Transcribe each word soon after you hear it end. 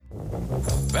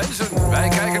Mensen, wij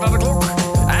kijken naar de klok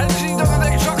en zien dat het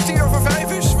exact 4:05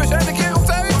 is. We zijn een keer op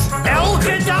tijd.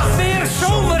 Elke dag weer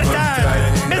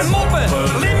zomertijd. Met moppen,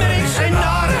 limericks en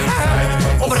narigheid.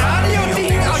 Op Radio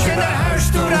 10 als je naar huis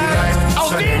toe rijdt.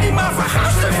 Alweer die maar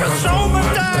vergasten van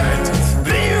zomertijd.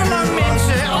 3 uur lang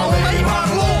mensen, alleen maar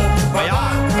lol. Maar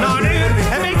ja, na een uur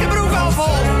heb ik de broek al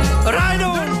vol.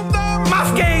 Rijden,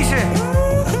 mafkezen.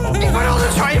 Ik word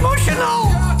altijd zo emotional.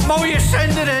 Mooie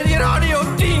zender, hè, die Radio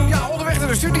 10. Ja, onderweg naar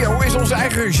de studio is onze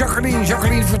eigen Jacqueline.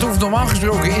 Jacqueline vertoeft normaal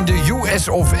gesproken in de US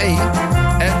of A.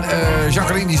 En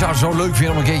Jacqueline die zou het zo leuk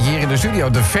vinden om een keertje hier in de studio...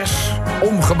 de vers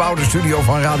omgebouwde studio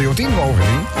van Radio 10 mogen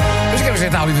zien. Dus ik heb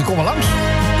gezegd, nou lieve, kom maar langs.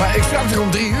 Maar ik sprak er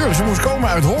om 3 uur. Ze moest komen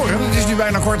uit Horen. Het is nu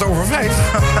bijna 4:15. En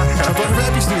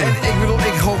ik bedoel,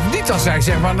 ik hoop niet dat zij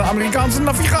zeg maar de Amerikaanse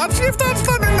navigatie heeft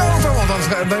uitstaan in de auto. Want dan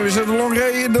hebben ze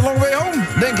de long way home,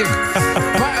 denk ik.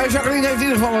 Maar Jacqueline heeft in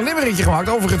ieder geval een limmerikje gemaakt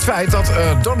over het feit dat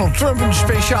Donald Trump een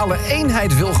speciale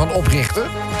eenheid wil gaan oprichten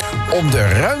om de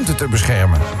ruimte te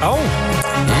beschermen. Oh.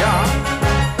 Ja,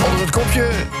 onder het kopje...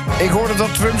 Ik hoorde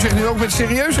dat Trump zich nu ook met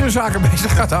serieuzere zaken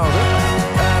bezig gaat houden.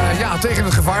 Ja, tegen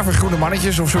het gevaar van groene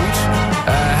mannetjes of zoiets.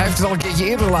 Hij heeft het al een keertje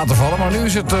eerder laten vallen, maar nu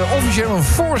is het officieel een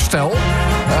voorstel.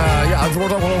 Ja, het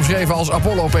wordt ook wel omschreven als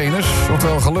Apollo-penis,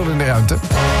 oftewel gelul in de ruimte.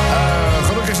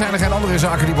 Gelukkig zijn er geen andere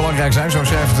zaken die belangrijk zijn, zo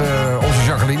schrijft onze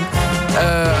Jacqueline.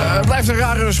 Het blijft een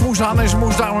rare smoes aan en ze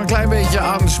moest daarom een klein beetje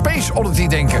aan Space Oddity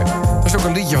denken. Dat is ook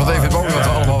een liedje van David Bowie wat we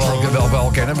allemaal wel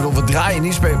kennen. Ik bedoel, we draaien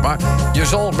niet Space, maar je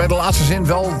zal bij de laatste zin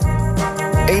wel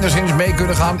enigszins mee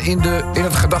kunnen gaan in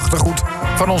het gedachtegoed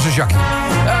van onze Jackie.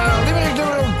 Limerick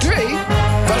nummer 2,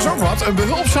 dat is ook wat. Een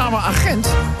behulpzame agent,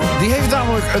 die heeft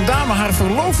namelijk een dame haar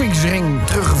verlovingsring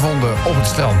teruggevonden op het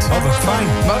strand. Oh, dat is fijn.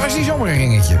 Maar dat was niet zomaar een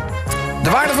ringetje. De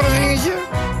waarde van het ringetje?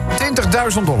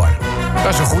 $20.000.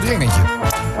 Dat is een goed ringetje.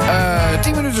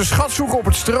 10 minuten schatzoeken op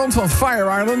het strand van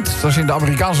Fire Island, dat is in de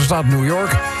Amerikaanse staat New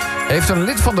York, heeft een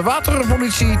lid van de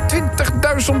waterpolitie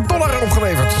 $20.000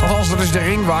 opgeleverd. Althans, dat is de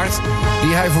ring waard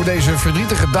die hij voor deze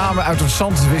verdrietige dame uit het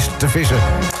zand wist te vissen.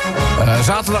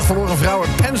 Zaterdag verloor een vrouw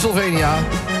uit Pennsylvania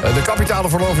de kapitale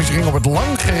verlovingsring op het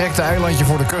langgerekte eilandje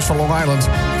voor de kust van Long Island,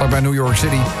 vlakbij New York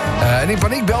City. En in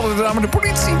paniek belde de dame de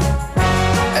politie.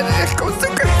 En echt, kom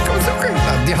zoeken.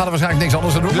 Nou, die hadden waarschijnlijk niks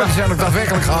anders te doen, maar die zijn ook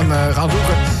daadwerkelijk gaan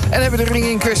zoeken. En hebben de ring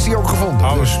in kwestie ook gevonden.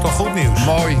 Oh, dat is toch goed nieuws.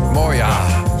 Mooi, ja.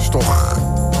 Dat is toch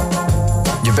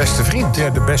je beste vriend. Ja,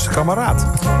 de beste kameraad.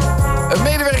 Een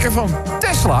medewerker van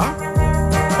Tesla,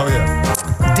 Oh ja.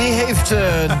 die heeft...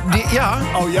 ja,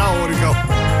 Oh ja, hoor ik al.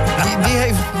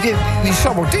 die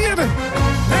saboteerde.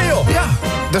 Nee joh. Ja,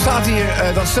 er staat hier,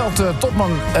 dat stelt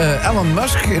topman Elon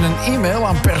Musk in een e-mail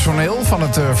aan personeel van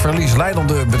het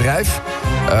verliesleidende bedrijf.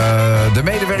 De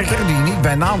medewerker, die niet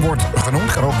bij naam wordt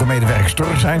genoemd, kan ook de medewerkster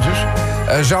zijn dus,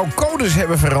 zou codes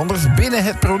hebben veranderd binnen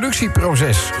het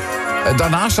productieproces.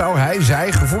 Daarnaast zou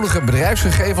zij gevoelige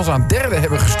bedrijfsgegevens aan derden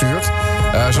hebben gestuurd.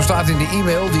 Zo staat in de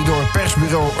e-mail die door het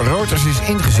persbureau Reuters is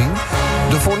ingezien.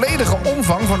 De volledige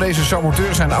omvang van deze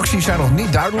saboteur zijn acties zijn nog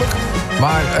niet duidelijk.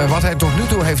 Maar wat hij tot nu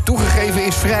toe heeft toegegeven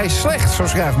is vrij slecht, zo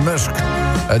schrijft Musk.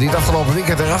 Die het afgelopen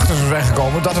weekend erachter zou zijn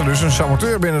gekomen dat er dus een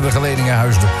saboteur binnen de geledingen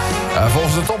huisde.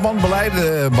 Volgens de topman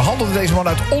behandelde deze man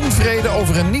uit onvrede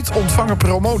over een niet ontvangen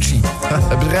promotie.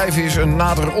 Het bedrijf is een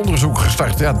nader onderzoek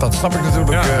gestart. Ja, dat snap ik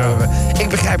natuurlijk. Ja. Ik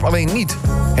begrijp alleen niet.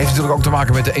 Heeft natuurlijk ook te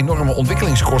maken met de enorme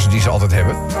ontwikkelingskosten die ze altijd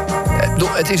hebben.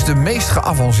 Het is de meest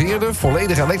geavanceerde,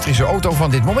 volledig elektrische auto van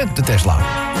dit moment, de Tesla.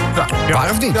 Ja.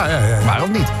 Waar of niet? Ja. Waar of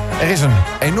niet? Er is een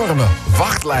enorme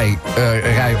wachtrij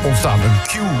ontstaan. Een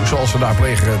queue, zoals ze daar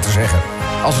plegen te zeggen.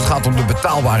 Als het gaat om de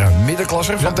betaalbare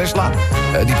middenklasse van Tesla.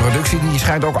 Die productie die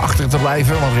schijnt ook achter te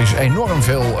blijven. Want er is enorm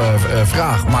veel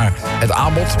vraag. Maar het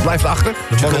aanbod blijft achter.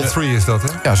 De Model 3 is dat,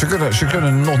 hè? Ja, ze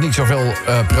kunnen nog niet zoveel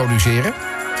produceren.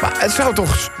 Maar het zou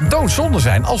toch doodzonde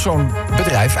zijn als zo'n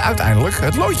bedrijf uiteindelijk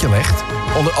het loodje legt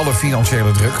onder alle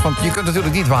financiële druk. Want je kunt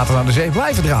natuurlijk niet water naar de zee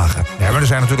blijven dragen. Ja, maar er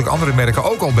zijn natuurlijk andere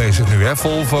merken ook al bezig nu, hè?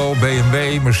 Volvo,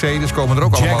 BMW, Mercedes komen er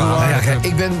ook allemaal aan. Ja, kijk,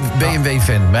 ik ben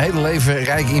BMW-fan. Mijn hele leven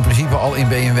rijd ik in principe al in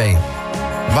BMW.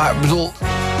 Maar ik bedoel,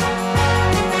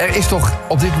 er is toch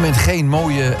op dit moment geen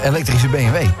mooie elektrische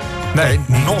BMW? Nee,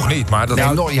 nog niet, maar dat...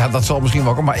 Ja, dat zal misschien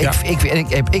wel komen. Maar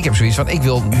ik heb zoiets van, ik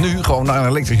wil nu gewoon naar een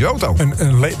elektrische auto.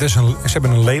 Ze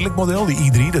hebben een lelijk model,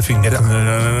 die i3. Dat vind ik net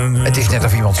het is net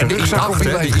of iemand zijn rugzak op de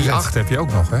i8 heb je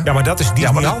ook nog, hè? Ja, maar die is niet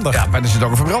handig. Ja, maar er zit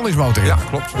ook een verbrandingsmotor in. Ja,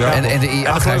 klopt. Ja, en de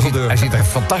i8, hij ziet er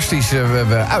fantastisch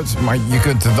uit. Maar je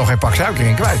kunt er nog geen pak suiker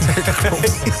in kwijt.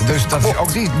 Dus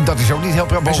dat is ook niet heel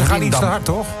prettig. En ze gaan niet te hard,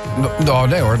 toch? Nou,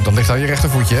 nee hoor, dat ligt aan je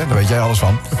rechtervoetje, hè? Daar weet jij alles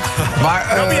van. Maar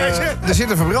er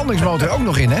zit een verbrandingsmotor verbrandingmotor ook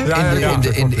nog in, hè?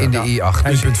 In de i8.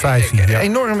 1.5. Ja.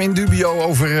 Enorm in dubio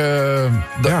over...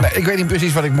 nee, ik weet niet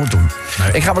precies wat ik moet doen.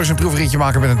 Nee. Ik ga maar eens een proefritje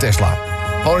maken met een Tesla.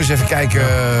 Gewoon eens even kijken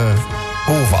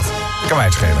hoe of wat. Kan mij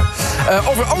het schelen.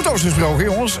 Over auto's gesproken,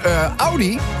 jongens.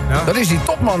 Audi, dat is die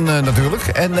topman natuurlijk.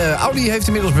 En Audi heeft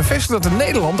inmiddels bevestigd dat de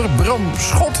Nederlander Bram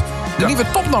Schot de nieuwe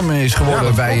topman is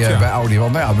geworden bij Audi.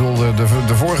 Want nou ja, ik bedoel,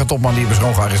 de vorige topman die is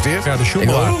gewoon gearresteerd. Ja, de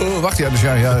Schummelaar. Wacht, dus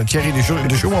Thierry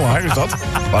de Schummelaar is dat. We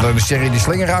hadden de Thierry de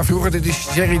Slingeraar vroeger. Dit is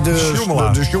Thierry de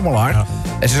Schummelaar. Ja.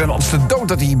 En ze zijn als te dood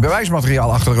dat hij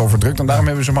bewijsmateriaal achterover drukt. En daarom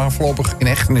hebben ze maar voorlopig in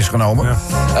hechtenis genomen.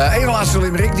 Eén laatste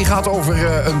limerick, die gaat over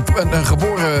een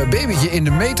geboren babytje in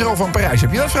de metro van Parijs.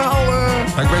 Heb je dat verhaal?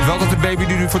 Ik weet wel dat de baby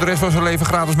die nu voor de rest van zijn leven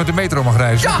gratis met de metro mag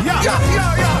reizen. Ja,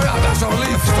 dat is toch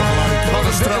lief. Wat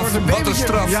een straf. Wat een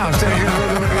straf. Ja,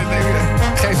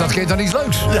 geef dat kind dan iets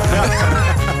leuks. Ja.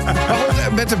 Maar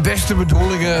goed, met de beste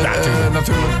bedoelingen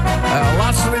natuurlijk.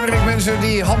 Laatste limerick, mensen,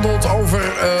 die handelt over...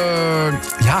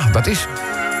 dat is...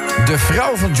 De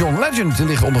vrouw van John Legend, die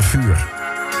ligt onder vuur.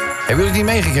 Hebben jullie het niet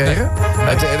meegekregen?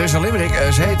 Nee. Er is een limerick,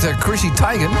 ze heet Chrissy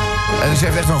Teigen. En ze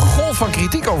heeft echt een golf van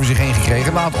kritiek over zich heen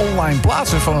gekregen... na het online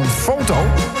plaatsen van een foto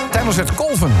tijdens het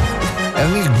kolven.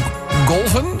 En niet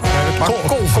golven, maar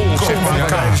kolven.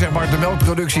 Zeg maar de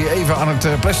melkproductie even aan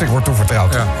het plastic wordt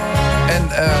toevertrouwd. Ja.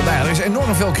 En er is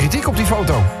enorm veel kritiek op die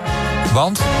foto.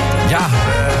 Want?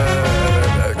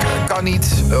 Kan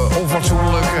niet,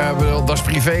 onfatsoenlijk, dat is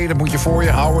privé, dat moet je voor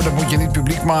je houden, dat moet je niet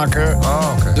publiek maken.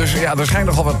 Okay. Dus ja, er schijnt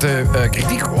nogal wat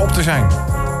kritiek op te zijn.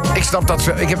 Ik snap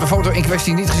dat ik heb de foto in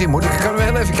kwestie niet gezien, moet ik kan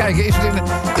wel even kijken.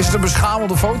 Is het een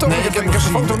beschamelde foto? Nee, ik heb de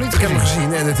foto niet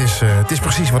gezien. En het is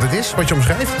precies wat het is, wat je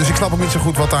omschrijft. Dus ik snap ook niet zo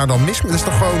goed wat daar dan mis. Het is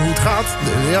toch gewoon hoe het gaat.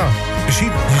 Ja. Je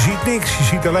ziet niks. Je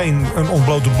ziet alleen een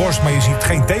ontblote borst, maar je ziet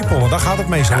geen tepel. En daar gaat het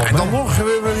meestal om. En dan nog,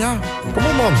 kom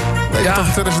op man. Nee,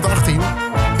 toch 2018.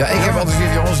 Ja, ik heb altijd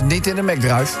gezegd, jongens, niet in de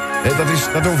McDrive.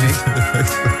 Dat hoeft niet.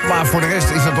 Maar voor de rest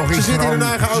is dat toch iets... Ze zitten in hun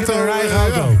eigen auto.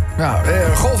 Ja,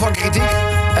 golf van kritiek.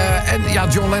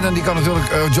 John Lennon die kan natuurlijk...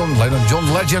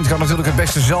 John Legend kan natuurlijk het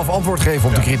beste zelf antwoord geven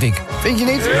op de kritiek. Vind je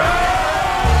niet? Ja!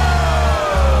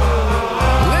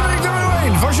 Limerick nummer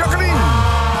 1 van Jacqueline.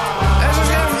 En ze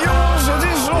zegt, jongens, het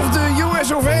is of de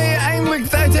USOV eindelijk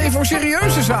tijd heeft voor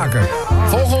serieuze zaken.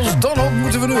 Volgens Donald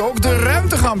moeten we nu ook de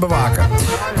ruimte gaan bewaken.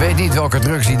 Weet niet welke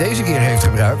drugs hij deze keer heeft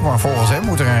gebruikt... maar volgens hem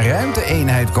moet er een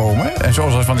ruimte-eenheid komen... en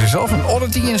zoals van zichzelf een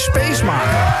oddity in space maken.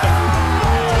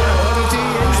 Oddity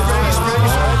in space,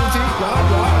 oddity,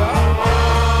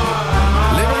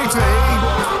 Limerick 2.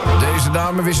 Deze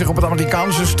dame wist zich op het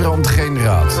Amerikaanse strand geen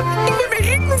raad. Ik ben mijn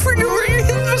ring verloren.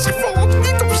 Het was gevallen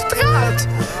niet op straat.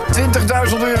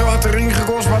 €20.000 had de ring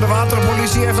gekost, maar de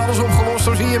waterpolitie heeft alles opgelost.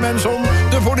 Zo zie je mensen om.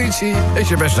 De politie is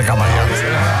je beste kameraad. Er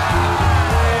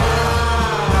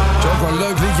is ook wel een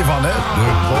leuk liedje van, hè?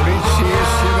 De politie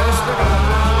is je beste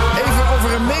kameraad. Even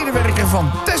over een medewerker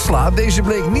van Tesla. Deze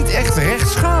bleek niet echt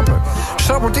rechtschapen.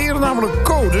 Saboteerde namelijk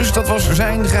codes, dat was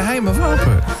zijn geheime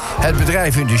wapen. Het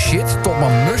bedrijf in de shit,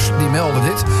 topman Musk, die meldde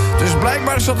dit. Dus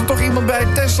blijkbaar zat er toch iemand bij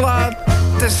Tesla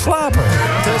te slapen.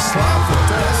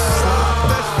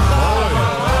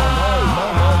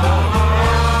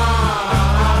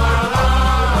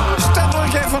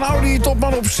 Van Audi,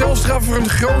 topman op celstraf voor een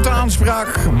grote aanspraak.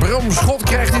 Bram Schot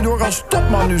krijgt hierdoor als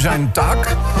topman nu zijn taak.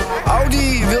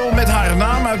 Audi wil met haar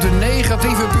naam uit de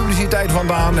negatieve publiciteit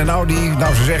vandaan. En Audi,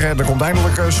 ze zeggen, er komt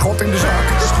eindelijk schot in de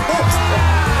zaak. Schot!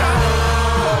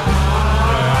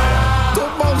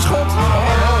 Topman Schot!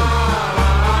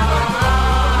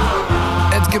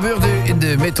 Het gebeurde in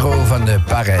de metro van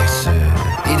Parijs.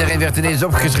 Iedereen werd ineens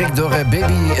opgeschrikt door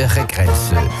babygekrijs.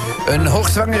 Een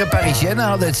hoogzwangere Parisienne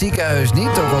had het ziekenhuis niet...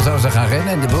 ook al zou ze gaan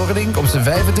rennen in de boarding op zijn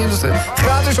 25e...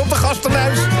 gratis op de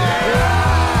gastenhuis. Leuk.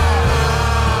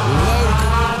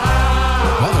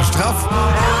 Wat een straf.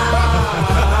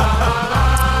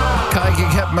 Kijk,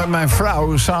 ik heb met mijn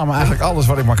vrouw samen eigenlijk alles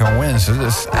wat ik maar kan wensen.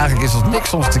 Dus eigenlijk is dat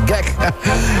niks ons te gek.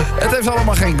 Het heeft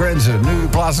allemaal geen grenzen. Nu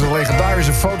plaatsen we een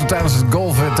legendarische foto tijdens het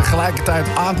golfen... tegelijkertijd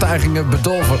aantijgingen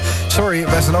bedolven. Sorry,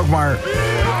 wij zijn ook maar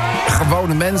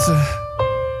gewone mensen...